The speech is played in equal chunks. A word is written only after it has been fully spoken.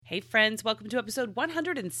Hey friends, welcome to episode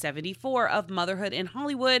 174 of Motherhood in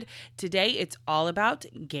Hollywood. Today it's all about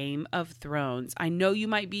Game of Thrones. I know you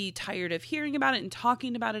might be tired of hearing about it and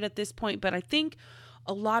talking about it at this point, but I think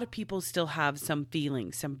a lot of people still have some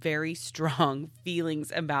feelings, some very strong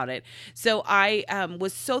feelings about it. So I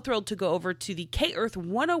was so thrilled to go over to the K-Earth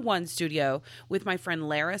 101 studio with my friend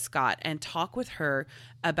Lara Scott and talk with her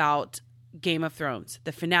about Game of Thrones,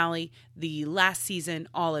 the finale, the last season,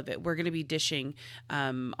 all of it. We're going to be dishing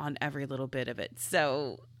on every little bit of it.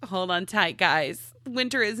 So hold on tight, guys.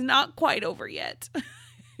 Winter is not quite over yet.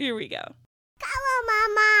 Here we go. Come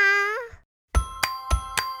on, Mama.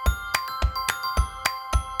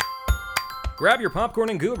 Grab your popcorn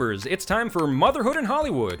and goobers. It's time for Motherhood in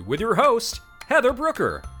Hollywood with your host, Heather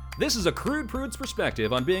Brooker. This is a crude prude's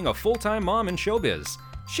perspective on being a full-time mom in showbiz.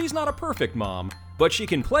 She's not a perfect mom, but she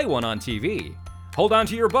can play one on TV. Hold on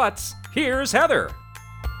to your butts. Here's Heather.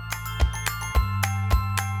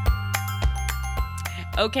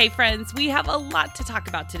 Okay, friends, we have a lot to talk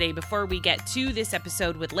about today before we get to this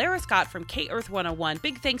episode with Lara Scott from K-Earth 101.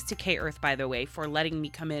 Big thanks to K-Earth, by the way, for letting me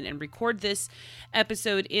come in and record this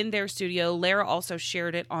episode in their studio. Lara also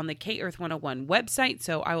shared it on the K-Earth 101 website,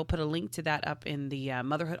 so I will put a link to that up in the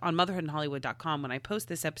motherhoodinhollywood.com when I post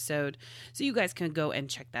this episode, so you guys can go and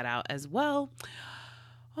check that out as well.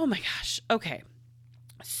 Oh my gosh. Okay.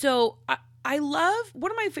 So I love, one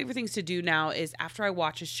of my favorite things to do now is after I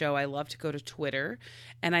watch a show, I love to go to Twitter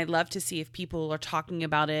and I love to see if people are talking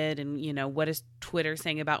about it and, you know, what is Twitter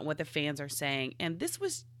saying about and what the fans are saying. And this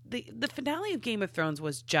was, the finale of Game of Thrones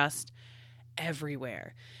was just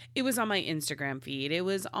everywhere. It was on my Instagram feed. It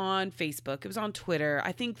was on Facebook. It was on Twitter.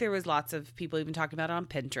 I think there was lots of people even talking about it on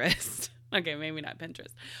Pinterest. Okay, maybe not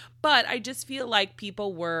Pinterest. But I just feel like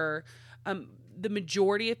people were, the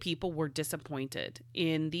majority of people were disappointed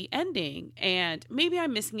in the ending, and maybe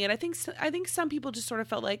I'm missing it. I think some people just sort of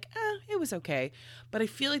felt like, it was okay. But I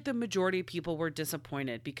feel like the majority of people were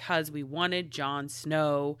disappointed because we wanted Jon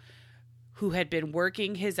Snow, who had been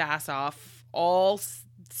working his ass off all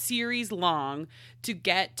series long to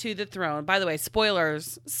get to the throne. By the way,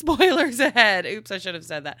 spoilers ahead. Oops, I should have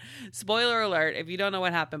said that. Spoiler alert. If you don't know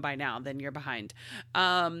what happened by now, then you're behind.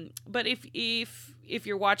 But if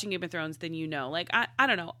you're watching Game of Thrones, then you know. Like, I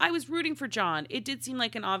don't know. I was rooting for Jon. It did seem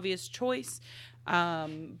like an obvious choice.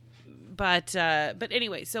 But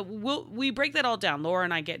anyway, so we break that all down. Laura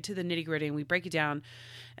and I get to the nitty gritty and we break it down,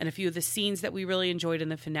 and a few of the scenes that we really enjoyed in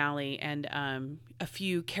the finale, and a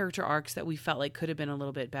few character arcs that we felt like could have been a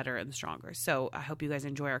little bit better and stronger. So I hope you guys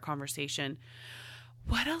enjoy our conversation.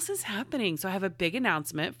 What else is happening? So I have a big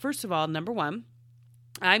announcement. First of all, number one,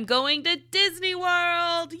 I'm going to Disney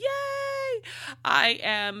World. Yay! I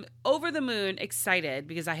am over the moon excited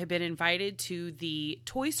because I have been invited to the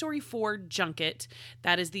Toy Story 4 junket.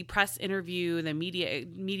 That is the press interview, the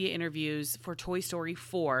media interviews for Toy Story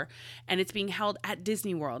 4. And it's being held at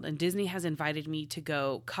Disney World. And Disney has invited me to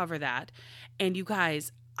go cover that. And you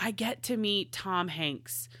guys, I get to meet Tom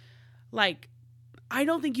Hanks. Like, I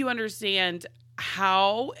don't think you understand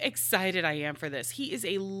how excited I am for this. He is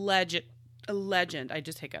a legend. I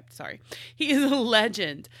just hiccuped. Sorry. He is a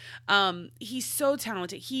legend. He's so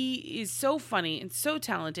talented. He is so funny and so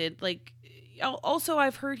talented. Like, also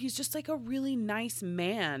I've heard he's just like a really nice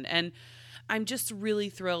man, and I'm just really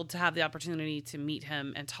thrilled to have the opportunity to meet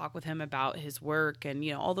him and talk with him about his work. And,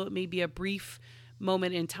 you know, although it may be a brief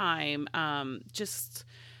moment in time, just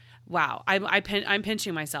wow. I'm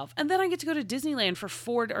pinching myself. And then I get to go to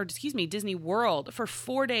Disneyland Disney World for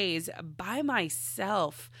 4 days by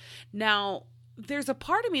myself. Now, there's a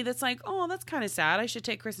part of me that's like, oh, that's kind of sad. I should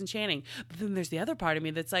take Kristen Channing. But then there's the other part of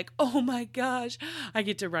me that's like, oh my gosh, I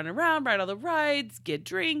get to run around, ride all the rides, get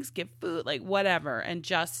drinks, get food, like whatever, and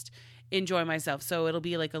just enjoy myself. So it'll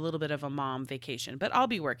be like a little bit of a mom vacation, but I'll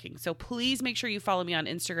be working. So please make sure you follow me on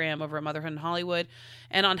Instagram over at Motherhood in Hollywood,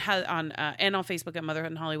 and on Facebook at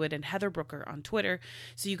Motherhood in Hollywood, and Heather Brooker on Twitter,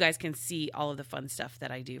 so you guys can see all of the fun stuff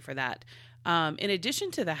that I do for that. In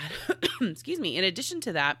addition to that,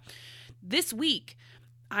 this week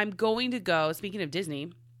I'm going to go, speaking of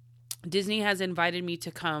Disney has invited me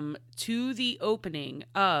to come to the opening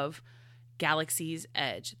of Galaxy's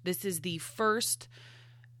Edge. This is the first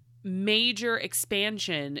major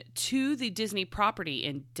expansion to the Disney property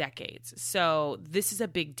in decades. So this is a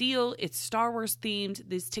big deal. It's Star Wars themed.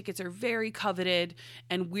 These tickets are very coveted,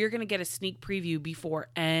 and we're going to get a sneak preview before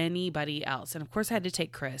anybody else. And of course I had to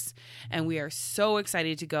take Chris, and we are so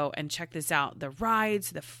excited to go and check this out. The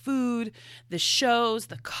rides, the food, the shows,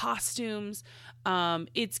 the costumes.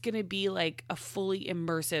 It's going to be like a fully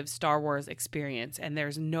immersive Star Wars experience, and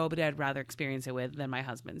there's nobody I'd rather experience it with than my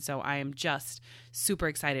husband. So I am just super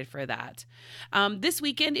excited for that. This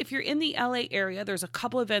weekend, if you're in the LA area, there's a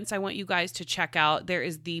couple events I want you guys to check out. There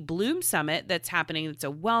is the Bloom Summit that's happening. It's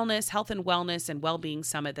a health and wellness and well-being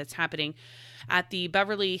summit that's happening at the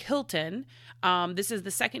Beverly Hilton. This is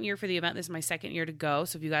the second year for the event. This is my second year to go.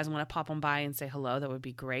 So if you guys want to pop on by and say hello, that would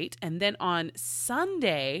be great. And then on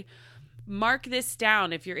Sunday, mark this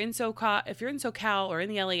down. If you're in SoCal or in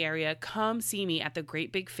the LA area, come see me at the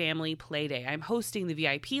Great Big Family Play Day. I'm hosting the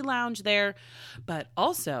VIP lounge there, but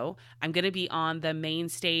also I'm going to be on the main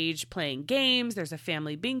stage playing games. There's a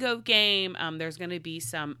family bingo game. There's going to be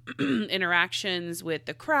some interactions with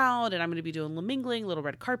the crowd, and I'm going to be doing mingling, little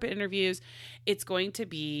red carpet interviews. It's going to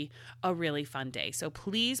be a really fun day. So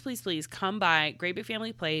please, please, please come by Great Big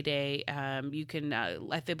Family Play Day. You can,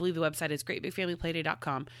 I believe the website is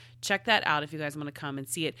greatbigfamilyplayday.com. Check that out if you guys want to come and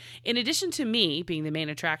see it. In addition to me being the main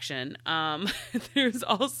attraction, there's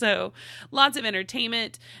also lots of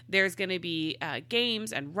entertainment. There's going to be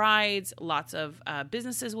games and rides. Lots of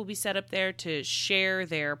businesses will be set up there to share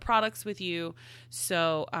their products with you.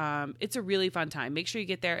 So it's a really fun time. Make sure you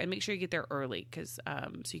get there, and make sure you get there early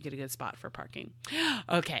so you get a good spot for parking.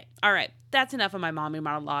 Okay. All right. That's enough of my mommy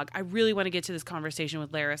monologue. I really want to get to this conversation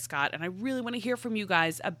with Lara Scott, and I really want to hear from you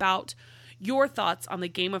guys about your thoughts on the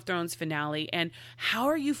Game of Thrones finale, and how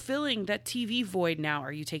are you filling that TV void now?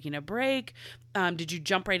 Are you taking a break? Did you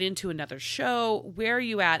jump right into another show? Where are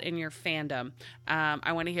you at in your fandom?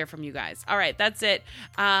 I want to hear from you guys. All right, that's it.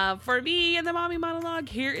 For me and the Mommy Monologue,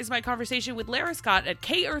 here is my conversation with Lara Scott at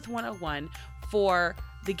K-Earth 101 for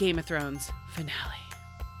the Game of Thrones finale.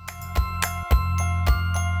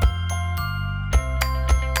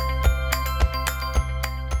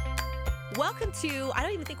 Welcome to, I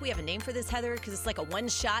don't even think we have a name for this, Heather, because it's like a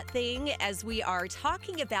one-shot thing, as we are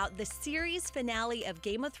talking about the series finale of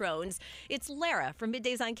Game of Thrones. It's Lara from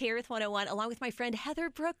Middays on K-Earth 101, along with my friend Heather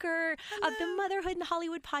Brooker of the Motherhood in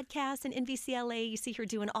Hollywood podcast and NBCLA. You see her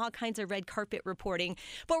doing all kinds of red carpet reporting.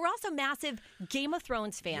 But we're also massive Game of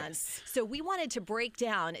Thrones fans. Yes. So we wanted to break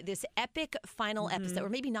down this epic final episode, or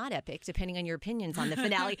maybe not epic, depending on your opinions on the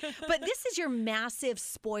finale. But this is your massive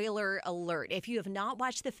spoiler alert. If you have not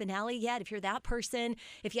watched the finale yet, if you're that person,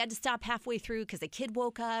 if you had to stop halfway through because a kid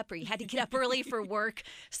woke up or you had to get up early for work,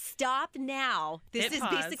 stop now. This is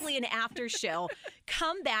basically an after show.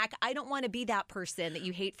 Come back. I don't want to be that person that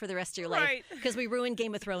you hate for the rest of your life because we ruined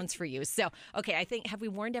Game of Thrones for you. So, okay, I think, have we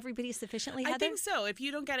warned everybody sufficiently, Heather? I think so. If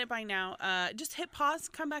you don't get it by now, just hit pause,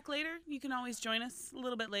 come back later. You can always join us a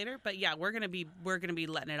little bit later. But yeah, we're gonna be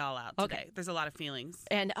letting it all out today. Okay. There's a lot of feelings.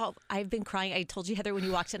 And I've been crying. I told you, Heather, when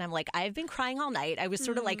you walked in, I'm like, I've been crying all night. I was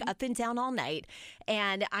sort of like up and down all night.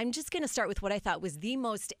 And I'm just going to start with what I thought was the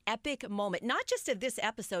most epic moment, not just of this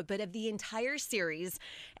episode, but of the entire series.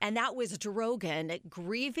 And that was Drogon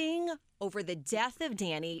grieving over the death of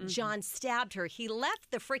Dany. Jon stabbed her. He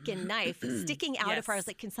left the freaking knife sticking out of her. I was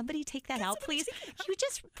like, can somebody take that out, please? Can you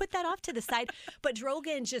just put that off to the side? But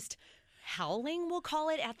Drogon just howling, we'll call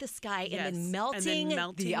it, at the sky, and then melting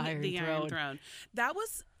the Iron Throne. That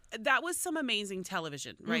was some amazing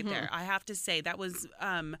television right there. I have to say that was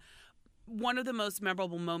one of the most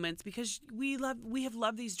memorable moments, because we have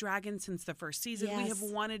loved these dragons since the first season. Yes. We have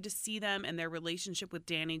wanted to see them and their relationship with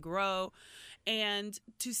Dany grow, and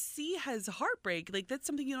to see his heartbreak, like, that's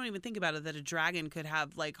something you don't even think about, it, that a dragon could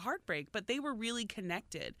have like heartbreak, but they were really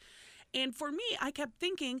connected. And for me, I kept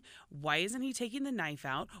thinking, why isn't he taking the knife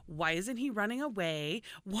out? Why isn't he running away?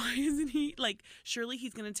 Why isn't he, like, surely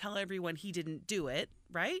he's going to tell everyone he didn't do it,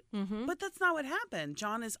 right? But that's not what happened.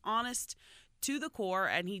 Jon is honest to the core,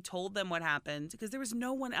 and he told them what happened because there was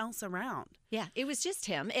no one else around. Yeah, it was just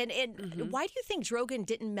him. And why do you think Drogon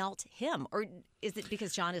didn't melt him? Or is it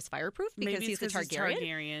because Jon is fireproof? Because maybe he's a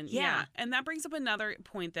Targaryen? Yeah. And that brings up another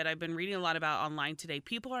point that I've been reading a lot about online today.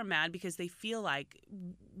 People are mad because they feel like,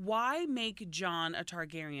 why make Jon a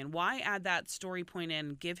Targaryen? Why add that story point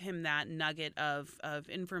in, give him that nugget of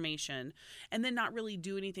information, and then not really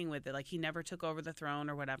do anything with it? Like, he never took over the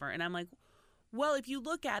throne or whatever. And I'm like, well, if you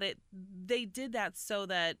look at it, they did that so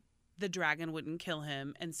that the dragon wouldn't kill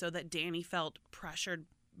him, and so that Dany felt pressured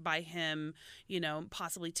by him,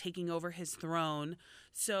 possibly taking over his throne.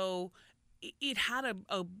 So it had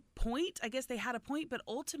a point. I guess they had a point, but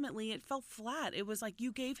ultimately it fell flat. It was like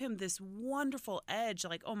you gave him this wonderful edge,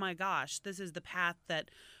 like, oh my gosh, this is the path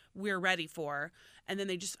that we're ready for. And then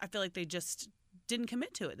I feel like they just didn't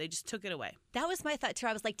commit to it. They just took it away. That was my thought too.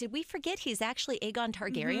 I was like, did we forget he's actually Aegon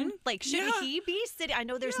Targaryen? Like, shouldn't he be sitting? I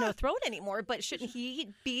know there's no throne anymore, but shouldn't he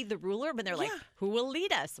be the ruler? But they're like, who will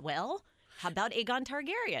lead us? Well, How about Aegon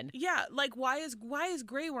Targaryen? Yeah, like why is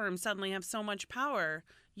Grey Worm suddenly have so much power?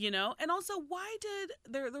 You know, and also why did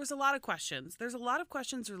there was a lot of questions. There's a lot of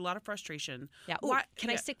questions. There's a lot of frustration. Yeah. Ooh, Why, can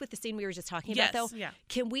I stick with the scene we were just talking Yes, about, though? yeah.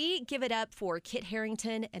 Can we give it up for Kit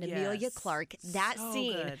Harington and Emilia Yes. Clarke? That So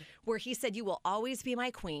scene good. where he said, "You will always be my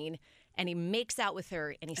queen," and he makes out with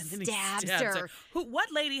her and he And then he stabs stabs her. What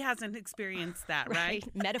lady hasn't experienced that, right?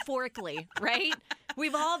 Metaphorically, right?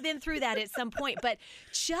 We've all been through that at some point, but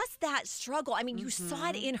just that struggle. I mean, you saw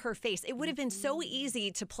it in her face. It would have been so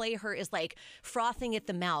easy to play her as like frothing at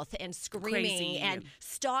the mouth and screaming Crazy. and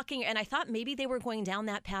stalking. And I thought maybe they were going down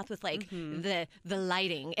that path with like the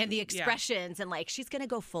lighting and the expressions and like she's going to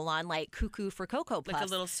go full on like cuckoo for Cocoa Puffs. Like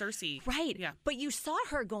a little Cersei. Right. Yeah. But you saw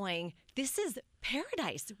her going, this is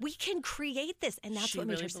paradise. We can create this. And that's She what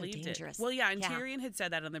made really her so believed dangerous. Well, yeah, and Tyrion had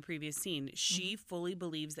said that on the previous scene. She fully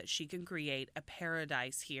believes that she can create a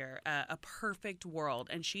paradise here, a perfect world,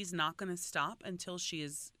 and she's not going to stop until she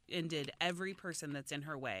has ended every person that's in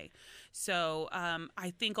her way. So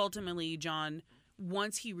I think ultimately, Jon,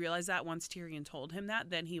 once he realized that, once Tyrion told him that,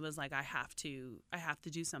 then he was like, I have to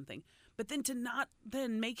do something. But then to not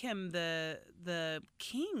then make him the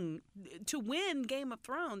king to win Game of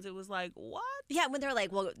Thrones, it was like, what? Yeah, when they're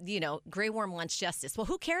like, well, you know, Grey Worm wants justice. Well,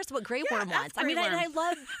 who cares what Grey Worm F wants? I mean, Grey and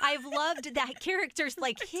Worm. I've loved that character's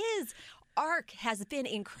like his arc has been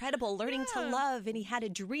incredible, learning to love, and he had a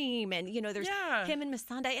dream, and you know, there's Yeah. him and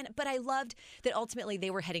Missandei, but I loved that ultimately they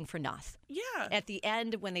were heading for Noth. Yeah. At the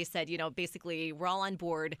end, when they said, you know, basically we're all on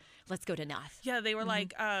board, let's go to Noth. Yeah, they were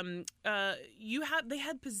like, they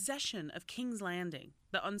had possession of King's Landing,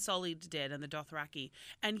 the Unsullied did, and the Dothraki,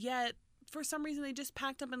 and yet for some reason they just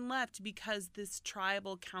packed up and left because this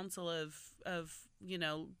tribal council of you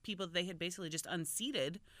know people that they had basically just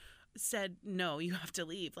unseated said no, you have to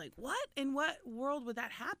leave. Like, what? In what world would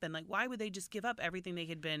that happen? Like, why would they just give up everything they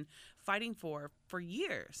had been fighting for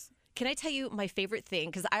years? Can I tell you my favorite thing?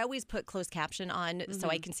 Because I always put closed caption on so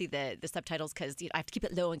I can see the subtitles because I have to keep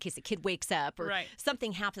it low in case a kid wakes up or Right.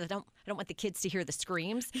 something happens. I don't want the kids to hear the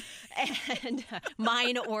screams, and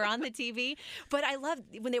mine or on the TV. But I loved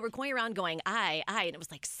when they were going around going I, and it was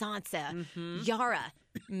like Sansa, Yara,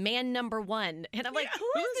 man number one, and I'm like, Yeah,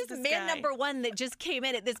 who who's is this this man guy? number one that just came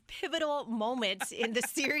in at this pivotal moment in the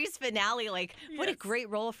series finale? Like, what a Yes. great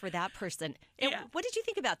role for that person. And Yeah. what did you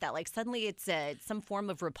think about that? Like, suddenly it's some form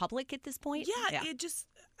of republic at this point. Yeah, it just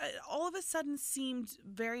all of a sudden seemed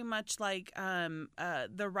very much like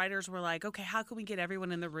the writers were like, okay, how can we get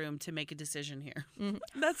everyone in the room to make a decision here?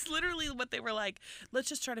 That's literally what they were like. Let's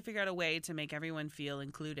just try to figure out a way to make everyone feel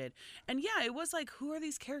included. And yeah, it was like, who are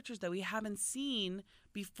these characters that we haven't seen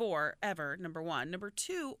before ever? Number one, number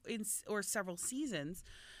two, or several seasons,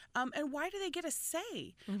 and why do they get a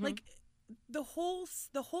say? Like the whole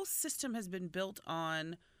system has been built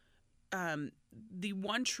on the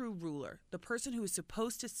one true ruler, the person who is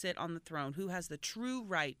supposed to sit on the throne, who has the true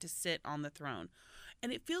right to sit on the throne.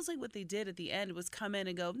 And it feels like what they did at the end was come in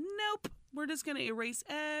and go, nope, we're just going to erase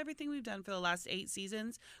everything we've done for the last 8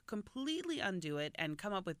 seasons, completely undo it, and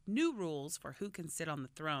come up with new rules for who can sit on the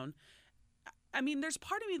throne. I mean, there's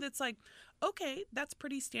part of me that's like, okay, that's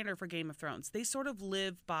pretty standard for Game of Thrones. They sort of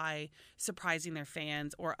live by surprising their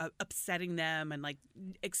fans or upsetting them and like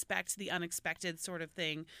expect the unexpected sort of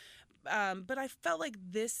thing. But I felt like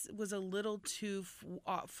this was a little too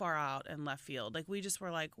far out and left field. Like, we just were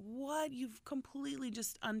like, what? You've completely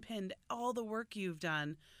just unpinned all the work you've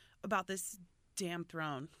done about this damn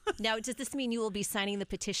throne. Now, does this mean you will be signing the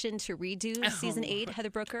petition to redo season 8, Heather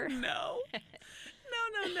Brooker? No.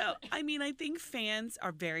 No. I mean, I think fans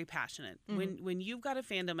are very passionate. When you've got a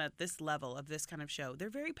fandom at this level of this kind of show, they're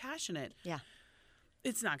very passionate. Yeah.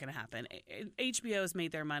 It's not going to happen. HBO has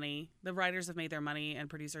made their money. The writers have made their money, and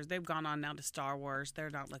producers, they've gone on now to Star Wars. They're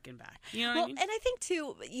not looking back. You know what I mean? And I think,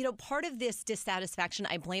 too, you know, part of this dissatisfaction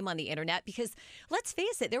I blame on the internet because, let's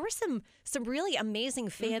face it, there were some really amazing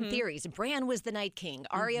fan theories. Bran was the Night King.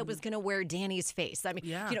 Arya was going to wear Dany's face. I mean,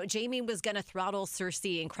 Yeah. you know, Jaime was going to throttle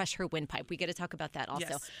Cersei and crush her windpipe. We got to talk about that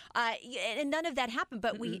also. Yes. And none of that happened,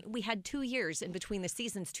 but we had 2 years in between the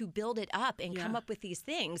seasons to build it up and come up with these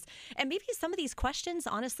things. And maybe some of these questions,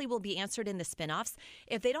 honestly, will be answered in the spinoffs.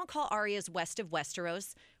 If they don't call Arya's West of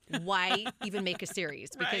Westeros, why even make a series?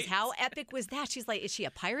 Because Right. how epic was that? She's like, is she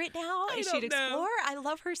a pirate now? I Is she an don't know. explorer? I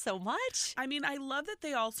love her so much. I mean, I love that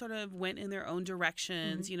they all sort of went in their own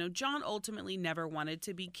directions. You know, Jon ultimately never wanted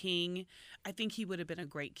to be king. I think he would have been a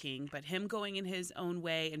great king, but him going in his own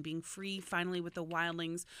way and being free finally with the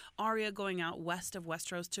wildlings, Arya going out west of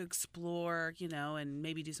Westeros to explore, you know, and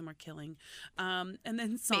maybe do some more killing. And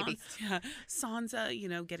then Maybe. Sansa, you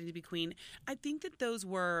know, getting to be queen. I think that those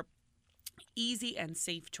were easy and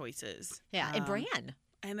safe choices. Yeah, and Bran.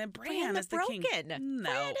 And then Bran is the broken. king. No.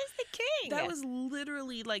 Bran is the king. That was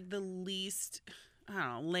literally like the least, I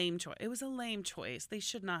don't know, lame choice. It was a lame choice. They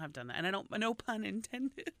should not have done that. And no pun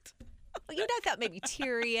intended. You know, I thought maybe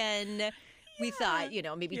Tyrion. We thought,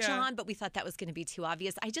 maybe Jon, but we thought that was going to be too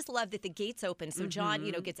obvious. I just love that the gates open. So Jon,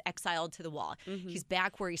 gets exiled to the wall. He's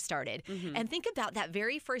back where he started. And think about that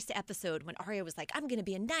very first episode when Arya was like, I'm going to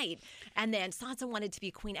be a knight. And then Sansa wanted to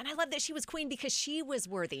be queen. And I love that she was queen because she was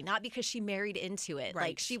worthy, not because she married into it. Right.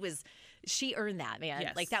 Like she earned that, man.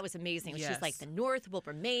 Yes. Like that was amazing. Yes. She's like, the North will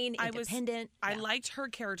remain independent. I liked her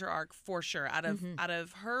character arc for sure. Out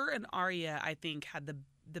of her and Arya, I think had the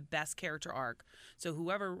best character arc. So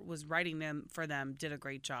whoever was writing them for them did a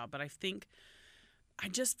great job. But I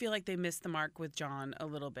just feel like they missed the mark with Jon a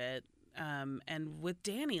little bit. And with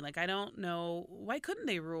Dany, like, I don't know, why couldn't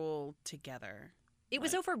they rule together? It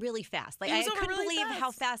was over really fast. Like, It was I over couldn't really believe fast.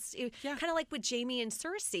 how fast. Yeah. Kind of like with Jaime and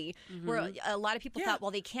Cersei, where a lot of people thought,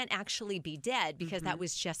 well, they can't actually be dead because that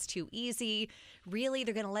was just too easy. Really,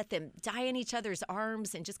 they're going to let them die in each other's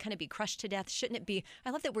arms and just kind of be crushed to death. Shouldn't it be?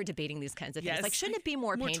 I love that we're debating these kinds of things. Yes. Like, shouldn't it be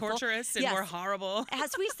more painful? torturous and more horrible?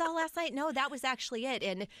 As we saw last night, no, that was actually it.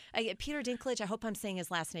 And Peter Dinklage, I hope I'm saying his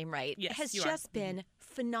last name right, Yes, has you just are. been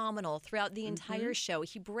phenomenal throughout the entire show.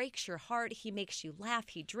 He breaks your heart. He makes you laugh.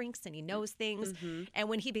 He drinks and he knows things. And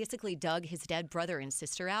when he basically dug his dead brother and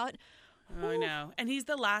sister out. Oh, I know. And he's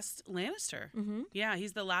the last Lannister. Yeah,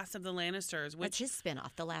 he's the last of the Lannisters. What's his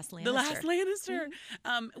spinoff, The Last Lannister? The Last Lannister.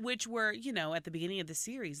 Which were, at the beginning of the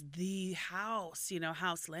series, the house,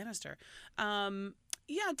 House Lannister.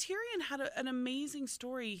 Yeah, Tyrion had an amazing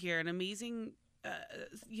story here, an amazing,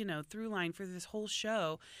 through line for this whole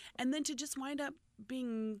show. And then to just wind up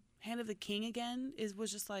being Hand of the King again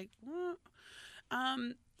was just like,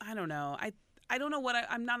 I don't know. I don't know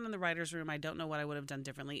I'm not in the writer's room. I don't know what I would have done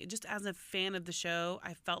differently. Just as a fan of the show,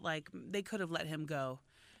 I felt like they could have let him go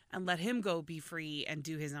and let him go be free and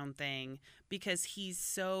do his own thing because he's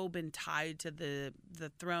so been tied to the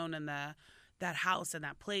throne and that house and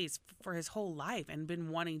that place for his whole life and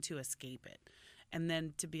been wanting to escape it. And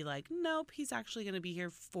then to be like, nope, he's actually going to be here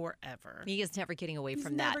forever. He is never getting away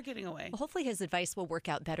from He's that. never getting away. Well, hopefully his advice will work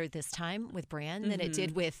out better this time with Bran than it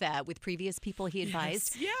did with previous people he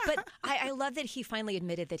advised. Yeah. But I love that he finally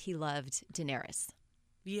admitted that he loved Daenerys.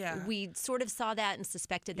 Yeah. We sort of saw that and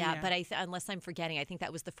suspected that, Yeah. but unless I'm forgetting, I think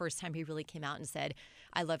that was the first time he really came out and said,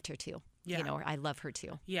 I loved her too. Yeah. Or I love her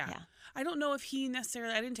too. Yeah. I don't know if he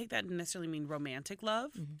necessarily, I didn't take that to necessarily mean romantic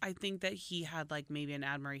love. I think that he had like maybe an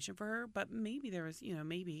admiration for her, but maybe there was,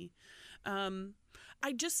 maybe.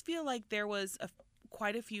 I just feel like there was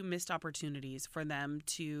quite a few missed opportunities for them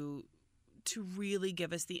to really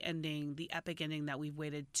give us the ending, the epic ending that we've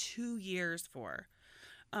waited 2 years for.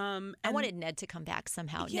 I wanted Ned to come back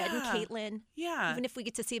somehow. Yeah. Ned and Caitlin. Yeah. Even if we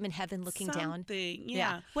get to see him in heaven looking down. Something,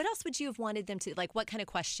 yeah. What else would you have wanted them to, like, what kind of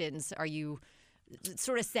questions are you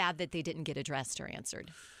sort of sad that they didn't get addressed or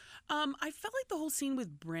answered? I felt like the whole scene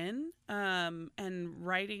with Brynn and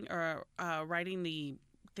writing the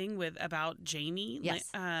thing about Jaime. Yes.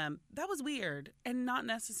 That was weird and not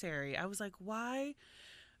necessary. I was like, why?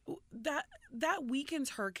 That weakens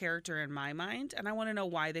her character in my mind, and I want to know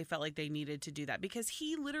why they felt like they needed to do that, because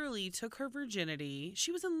he literally took her virginity.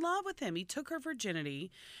 She was in love with him. He took her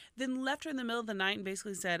virginity, then left her in the middle of the night and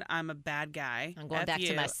basically said, I'm a bad guy. I'm going F back to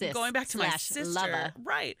you. my sis. Going back to my sister. Lover.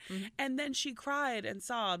 Right. And then she cried and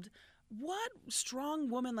sobbed. What strong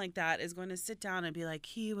woman like that is going to sit down and be like,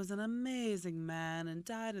 he was an amazing man and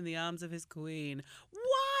died in the arms of his queen?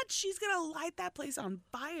 What? She's going to light that place on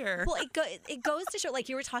fire. Well, it goes to show, like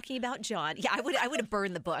you were talking about Jon. Yeah, I would have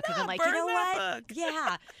burned the book. No, I'm like, burn you know that what? book.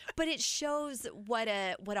 Yeah, but it shows what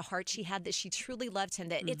a heart she had, that she truly loved him.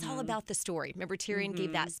 That it's all about the story. Remember, Tyrion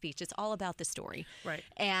gave that speech. It's all about the story. Right.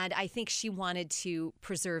 And I think she wanted to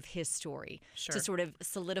preserve his story Sure. to sort of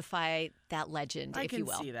solidify that legend, I if can you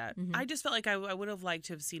will. see that. I just felt like I would have liked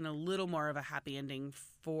to have seen a little more of a happy ending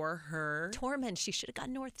for her. Tormund, she should have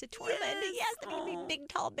gone north to Tormund. Yes. Yes, they're going to be big,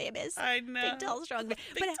 tall babies. I know. Big, tall, strong babies.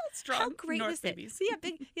 Big, tall, strong how great North was it? babies. Yeah,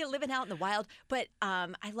 big, living out in the wild. But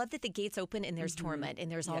I love that the gates open and there's Tormund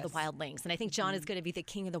and there's all the Yes. wildlings. And I think Jon is going to be the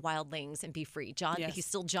king of the wildlings and be free. Jon, Yes. he's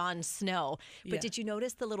still Jon Snow. But Yeah. did you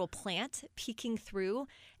notice the little plant peeking through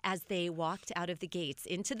as they walked out of the gates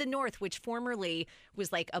into the north, which formerly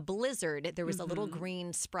was like a blizzard. There was a little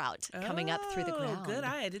green sprout coming up through the ground. Good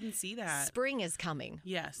eye. I didn't see that. Spring is coming.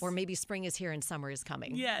 Yes. Or maybe spring is here and summer is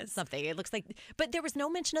coming. Yes. Something. It looks like, but there was no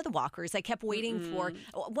mention of the walkers. I kept waiting for,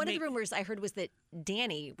 one of the rumors I heard was that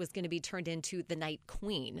Dany was going to be turned into the Night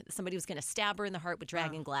Queen. Somebody was going to stab her in the heart with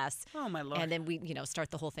dragon glass. Oh, my Lord. And then we,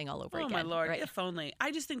 start the whole thing all over Oh, again. my Lord. Right? If only.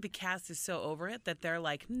 I just think the cast is so over it that they're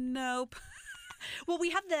like, nope. Well, we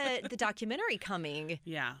have the documentary coming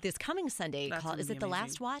Yeah. this coming Sunday That's called, gonna is be it The amazing.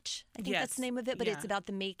 Last Watch? I think Yes. that's the name of it, but it's Yeah. about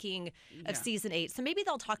the making of Yeah. season 8. So maybe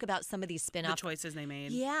they'll talk about some of these The spin-off. choices they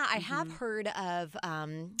made. Yeah, I have heard of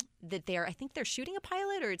that I think they're shooting a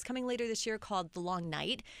pilot, or it's coming later this year, called The Long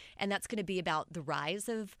Night, and that's going to be about the rise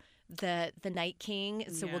of the Night King.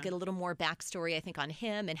 So we'll Yeah. get a little more backstory, I think, on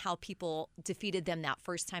him and how people defeated them that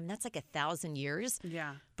first time. That's like 1,000 years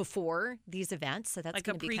Yeah. before these events, so that's Like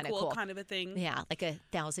a going to be kind of prequel cool. kind of a thing. Yeah, like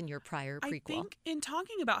 1,000-year prior prequel. I think in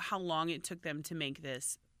talking about how long it took them to make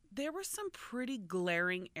this, there were some pretty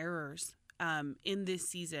glaring errors in this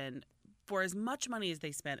season. For as much money as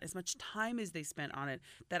they spent, as much time as they spent on it,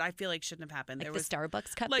 that I feel like shouldn't have happened. Like there the was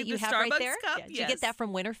Starbucks cup like that you the have right Starbucks there. cup, Yeah. Did you yes. get that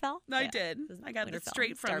from Winterfell? I Yeah. did. I got it Winterfell.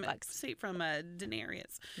 straight from Starbucks.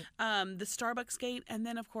 Daenerys. The Starbucks gate, and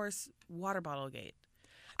then of course water bottle gate.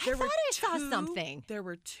 I thought I saw something. There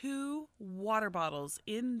were 2 water bottles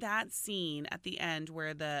in that scene at the end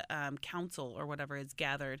where the council or whatever is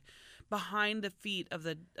gathered behind the feet of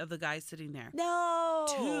the guy sitting there. No.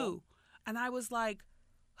 2, and I was like,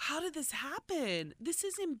 how did this happen? This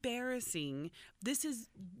is embarrassing. This is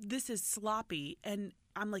sloppy. And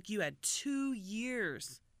I'm like, you had 2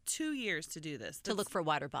 years to do this. To look for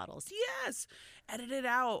water bottles. Yes. Edit it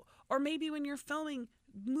out. Or maybe when you're filming,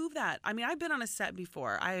 move that. I mean, I've been on a set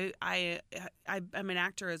before. I'm an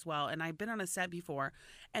actor as well, and I've been on a set before,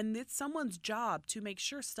 and it's someone's job to make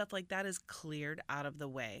sure stuff like that is cleared out of the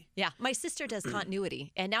way. Yeah, my sister does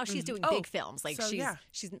continuity, and now she's doing Oh, big films. Like so, yeah.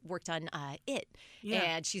 she's worked on It, Yeah.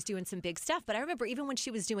 and she's doing some big stuff. But I remember even when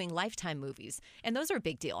she was doing Lifetime movies, and those are a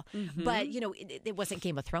big deal. Mm-hmm. But it wasn't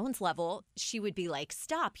Game of Thrones level. She would be like,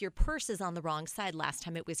 "Stop! Your purse is on the wrong side. Last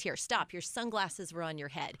time it was here. Stop! Your sunglasses were on your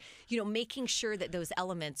head." Making sure that those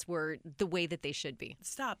elements were the way that they should be.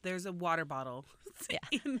 Stop. There's a water bottle. Yeah.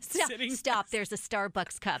 sitting. Stop! There's a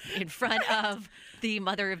Starbucks cup in front of the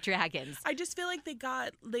Mother of Dragons. I just feel like it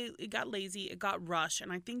got lazy, it got rushed,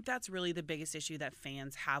 and I think that's really the biggest issue that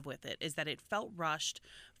fans have with it, is that it felt rushed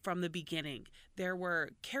from the beginning. There were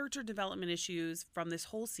character development issues from this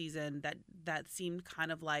whole season that seemed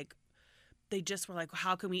kind of like they just were like,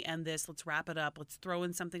 how can we end this? Let's wrap it up. Let's throw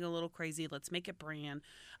in something a little crazy. Let's make it Bran.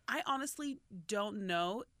 I honestly don't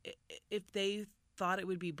know if they thought it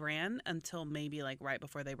would be Bran until maybe like right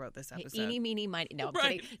before they wrote this episode. Eeny, meeny, miny. No, I'm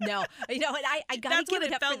Right. kidding. No, and I got to That's give what it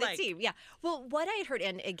it up for felt the like. team. Yeah. Well, what I had heard,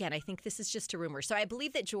 and again, I think this is just a rumor. So I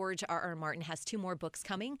believe that George R.R. Martin has 2 more books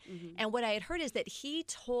coming. And what I had heard is that he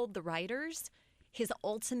told the writers his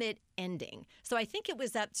ultimate ending. So I think it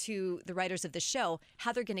was up to the writers of the show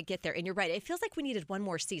how they're going to get there. And you're right. It feels like we needed one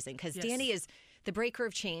more season because Yes. Dany is the breaker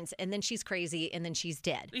of chains, and then she's crazy, and then she's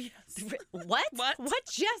dead. Yes. What? What? What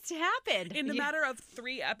just happened? In the matter of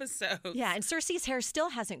 3 episodes. Yeah, and Cersei's hair still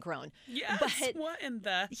hasn't grown. Yes. But What in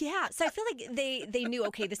the... yeah, so I feel like they knew,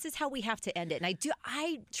 okay, this is how we have to end it. And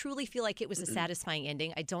I truly feel like it was a satisfying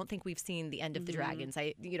ending. I don't think we've seen the end of the dragons.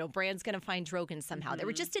 Bran's going to find Drogon somehow. There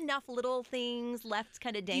were just enough little things left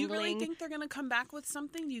kind of Do you dangling. really think they're going to come back with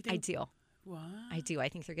something? Do you think? I do. What? I do. I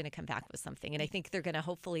think they're going to come back with something. And I think they're going to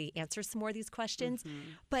hopefully answer some more of these questions.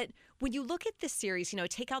 But when you look at this series,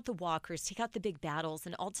 take out the walkers, take out the big battles,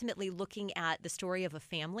 and ultimately looking at the story of a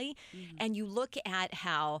family, and you look at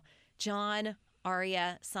how Jon,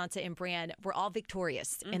 Arya, Sansa, and Bran were all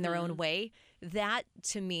victorious in their own way, that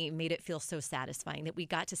to me made it feel so satisfying that we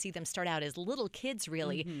got to see them start out as little kids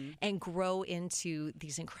really and grow into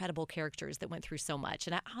these incredible characters that went through so much.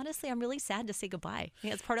 And I'm really sad to say goodbye. I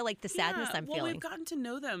think it's part of like the sadness I'm well, feeling. we've gotten to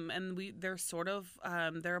know them, and they're sort of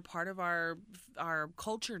they're a part of our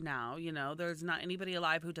culture now. There's not anybody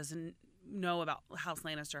alive who doesn't know about House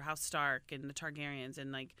Lannister, House Stark, and the Targaryens,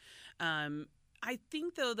 and like. I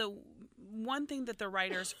think, though, the one thing that the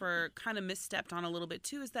writers for kind of misstepped on a little bit,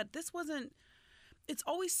 too, is that this wasn't – it's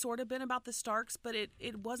always sort of been about the Starks, but it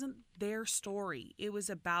wasn't their story. It was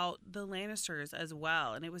about the Lannisters as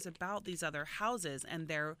well, and it was about these other houses and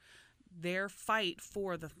their fight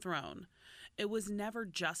for the throne. It was never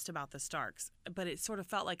just about the Starks, but it sort of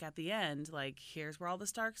felt like at the end, like, here's where all the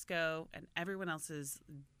Starks go, and everyone else is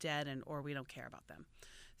dead or we don't care about them.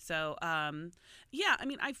 So, yeah, I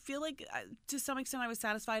mean, I feel like to some extent I was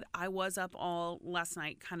satisfied. I was up all last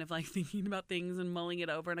night kind of like thinking about things and mulling it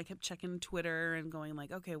over, and I kept checking Twitter and going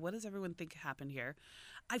like, okay, what does everyone think happened here?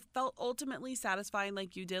 I felt ultimately satisfied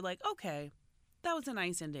like you did, like, okay, that was a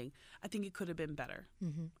nice ending. I think it could have been better.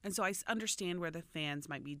 Mm-hmm. And so I understand where the fans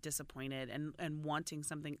might be disappointed and wanting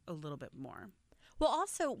something a little bit more. Well,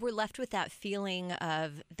 also, we're left with that feeling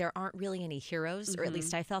of there aren't really any heroes, or at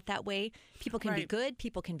least I felt that way. People can be good,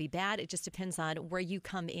 people can be bad. It just depends on where you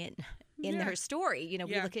come in their story. You know,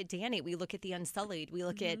 we look at Danny, we look at the Unsullied, we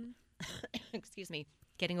look at, excuse me,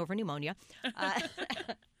 getting over pneumonia.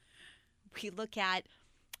 We look at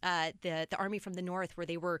the Army from the North, where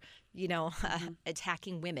they were, you know,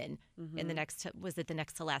 attacking women in the next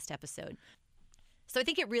to last episode. So I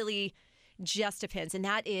think it really just depends. And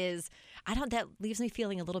that leaves me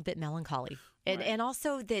feeling a little bit melancholy. And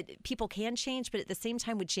also that people can change, but at the same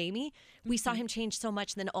time with Jaime, we saw him change so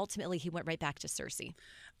much, and then ultimately he went right back to Cersei.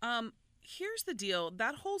 Here's the deal.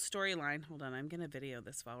 That whole storyline, hold on, I'm going to video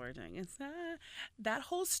this while we're doing it. That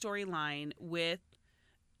whole storyline with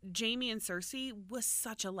Jaime and Cersei was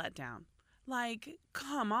such a letdown. Like,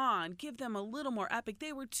 come on, give them a little more epic.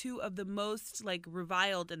 They were two of the most, like,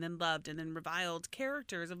 reviled and then loved and then reviled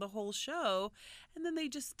characters of the whole show. And then they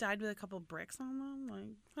just died with a couple bricks on them.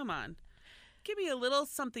 Like, come on. Give me a little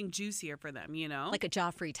something juicier for them, you know? Like a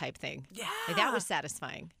Joffrey type thing. Yeah. Like, that was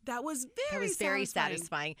satisfying. That was very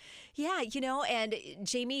satisfying. Yeah, you know, and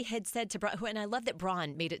Jaime had said to Bronn, and I love that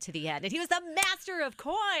Bronn made it to the end, and he was the master of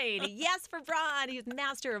coin. Yes, for Bronn. He was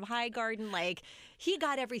master of Highgarden. Like, he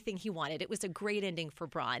got everything he wanted. It was a great ending for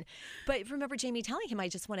Bronn. But remember Jaime telling him, I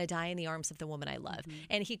just want to die in the arms of the woman I love. Mm-hmm.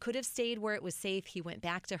 And he could have stayed where it was safe. He went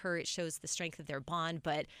back to her. It shows the strength of their bond.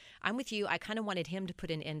 But I'm with you. I kind of wanted him to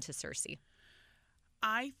put an end to Cersei.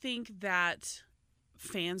 I think that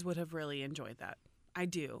fans would have really enjoyed that. I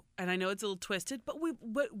do. And I know it's a little twisted, but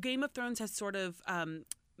Game of Thrones has sort of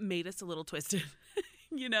made us a little twisted.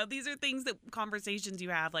 You know, these are things that conversations you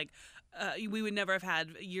have like we would never have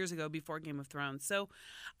had years ago before Game of Thrones. So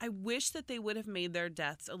I wish that they would have made their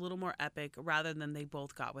deaths a little more epic rather than they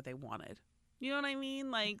both got what they wanted. You know what I mean?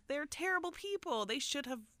 Like, they're terrible people. They should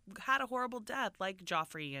have had a horrible death like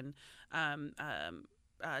Joffrey and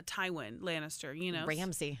Tywin Lannister, you know.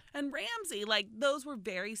 Ramsay. Like, those were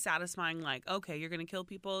very satisfying. Like, okay, you're going to kill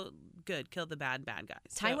people. Good. Kill the bad guys.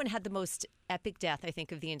 Tywin had the most epic death, I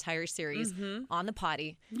think, of the entire series on the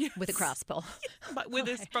potty with a crossbow. But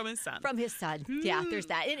from his son. From his son. Yeah, there's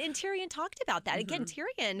that. And Tyrion talked about that. Again,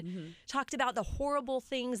 Tyrion talked about the horrible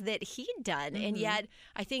things that he'd done. And yet,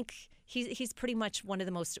 I think he's pretty much one of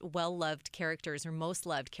the most well-loved characters, or most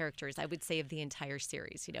loved characters, I would say, of the entire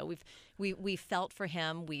series. You know, we've felt for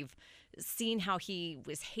him. We've seen how he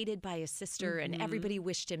was hated by his sister and everybody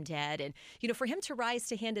wished him dead. And, you know, for him to rise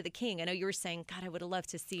to Hand of the King, I know you were saying, God, I would have loved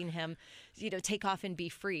to have seen him, you know, take off and be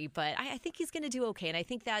free. But I think he's going to do okay. And I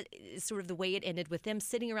think that is sort of the way it ended, with them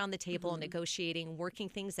sitting around the table and negotiating, working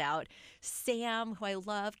things out. Sam, who I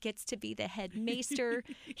love, gets to be the head maester.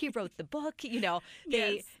 He wrote the book. You know,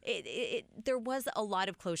 there was a lot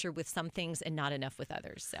of closure with some things and not enough with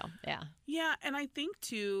others. So, yeah. Yeah, and I think,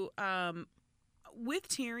 too, with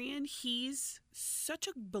Tyrion, he's such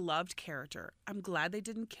a beloved character. I'm glad they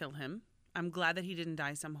didn't kill him. I'm glad that he didn't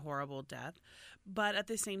die some horrible death. But at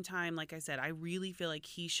the same time, like I said, I really feel like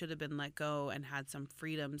he should have been let go and had some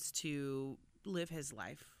freedoms to live his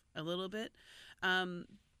life a little bit.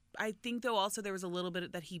 I think, though, also there was a little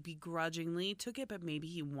bit that he begrudgingly took it, but maybe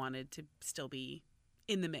he wanted to still be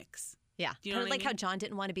in the mix. Yeah, do you know kind of like how Jon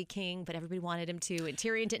didn't want to be king, but everybody wanted him to, and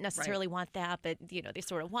Tyrion didn't necessarily want that, but, you know, they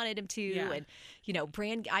sort of wanted him to. Yeah. And, you know,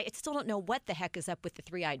 Bran, I still don't know what the heck is up with the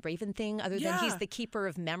three-eyed raven thing, other than he's the keeper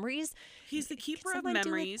of memories. He's the keeper of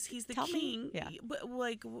memories. He's the king. Yeah. But,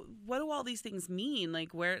 like, what do all these things mean?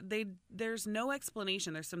 Like, there's no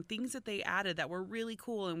explanation. There's some things that they added that were really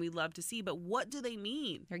cool and we love to see, but what do they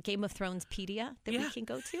mean? Or Game of Thronespedia that we can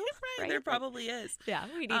go to? Right, there probably is. Yeah,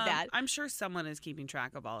 we need that. I'm sure someone is keeping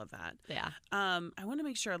track of all of that. Yeah. I want to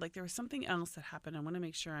make sure, like, there was something else that happened. I want to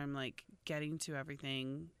make sure I'm, like, getting to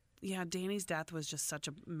everything. Yeah, Dany's death was just such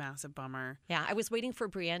a massive bummer. Yeah, I was waiting for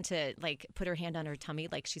Brienne to, like, put her hand on her tummy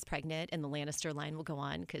like she's pregnant, and the Lannister line will go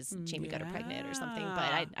on because Jaime got her pregnant or something.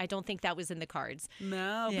 But I don't think that was in the cards.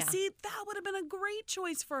 No. Yeah. See, that would have been a great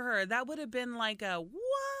choice for her. That would have been like a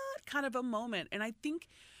what kind of a moment. And I think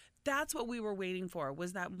that's what we were waiting for,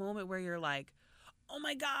 was that moment where you're like, oh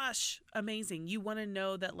my gosh, amazing. You want to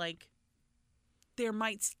know that, like,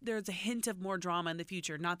 there's a hint of more drama in the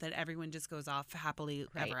future, not that everyone just goes off happily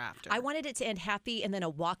ever after. I wanted it to end happy, and then a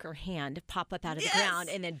walker hand pop up out of the ground,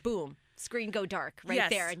 and then boom, screen go dark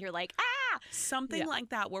there, and you're like, ah! Something like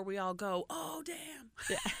that where we all go, oh,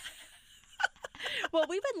 damn. Well,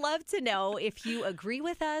 we would love to know if you agree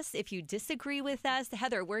with us, if you disagree with us.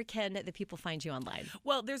 Heather, where can the people find you online?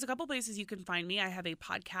 Well, there's a couple places you can find me. I have a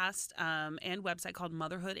podcast and website called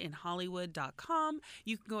motherhoodinhollywood.com.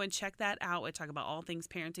 You can go and check that out. I talk about all things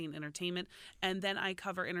parenting and entertainment. And then I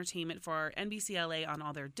cover entertainment for NBCLA on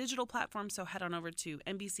all their digital platforms. So head on over to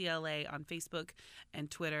NBCLA on Facebook and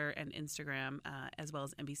Twitter and Instagram, as well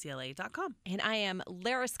as NBCLA.com. And I am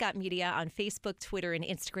Lara Scott Media on Facebook, Twitter, and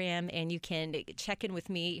Instagram. And you can check in with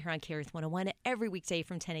me here on KRS 101 every weekday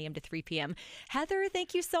from 10 a.m. to 3 p.m. Heather,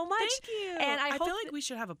 thank you so much. Thank you. And I feel like we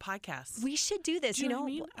should have a podcast. We should do this. Do you know what I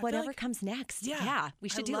mean? I feel whatever like- comes next. Yeah, we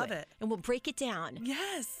should I do love it. it. And we'll break it down.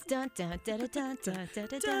 Yes. Dun, dun, dun, dun, dun, dun, dun,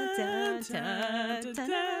 dun, dun, dun, dun,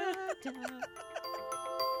 dun, dun.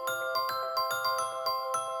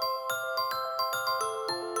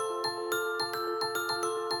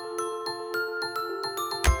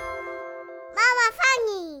 Mama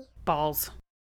funny. Balls.